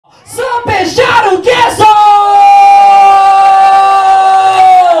2012.9.8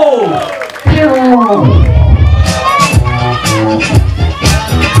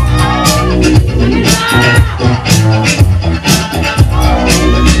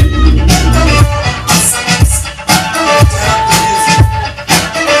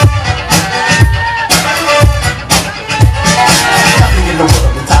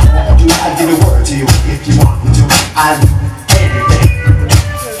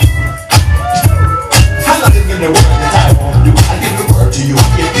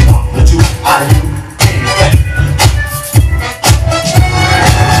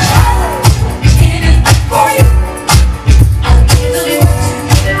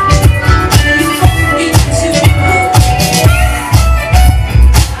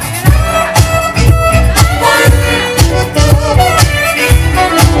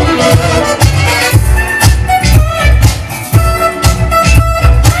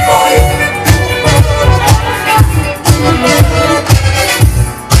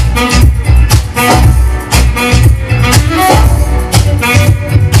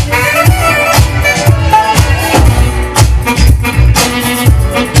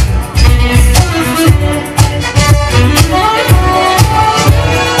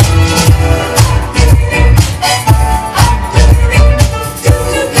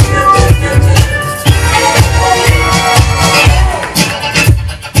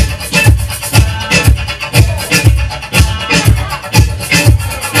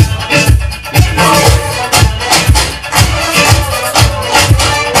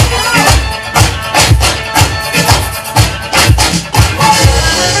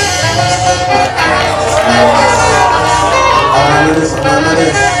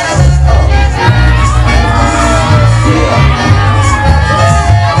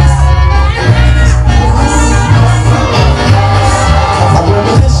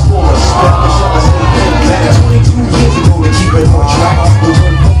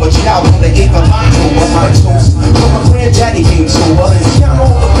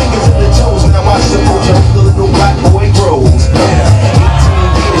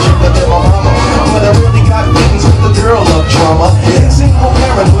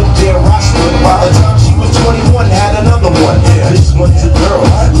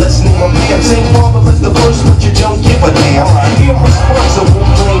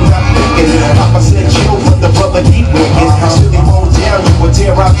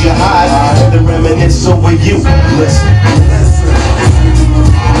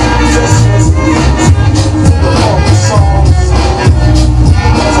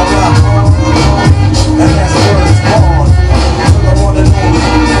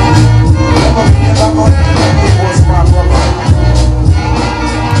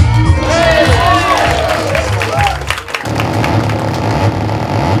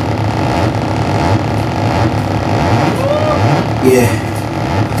 Yeah,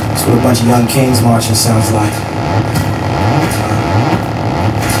 that's what a bunch of young kings marching sounds like.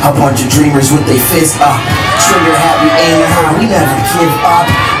 A bunch of dreamers with their fists up, trigger happy, aiming high, we never give up.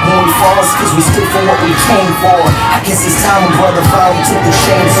 When we fall, it's cause we stood for what we came for. I guess it's time a brother finally took the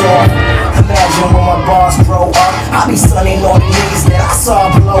chains off. Imagine when my bars grow up, I'll be stunning on the niggas that I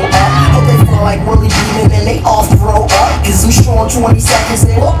saw blow up. Hope they feel like Willie Beeman and they all throw up, cause I'm strong 20 seconds,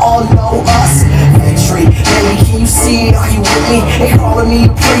 they will all know us. Victory, baby, can you see it? Are you with me? They calling me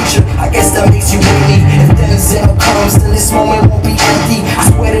a preacher, I guess that makes you with me. If Denzel comes, then this moment won't be empty. I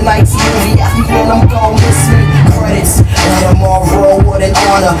swear tonight's movie, after when I'm gone, miss me. Credits, let them all roll, what an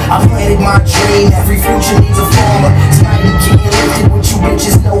honor. I planted my dream, every future needs a farmer. Tonight I'm getting lifted with you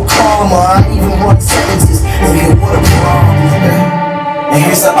bitches, no karma. I ain't even run sentences, nigga, what a problem. And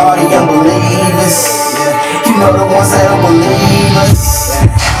here's to all the young believers, you know the ones that don't believe us.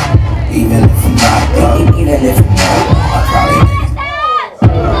 Even if I'm not, even if I'm not, I probably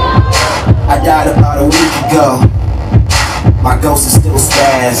I died about a week ago. My ghost is still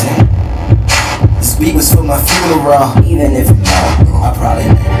spazzing. This beat was for my funeral, even if I'm not.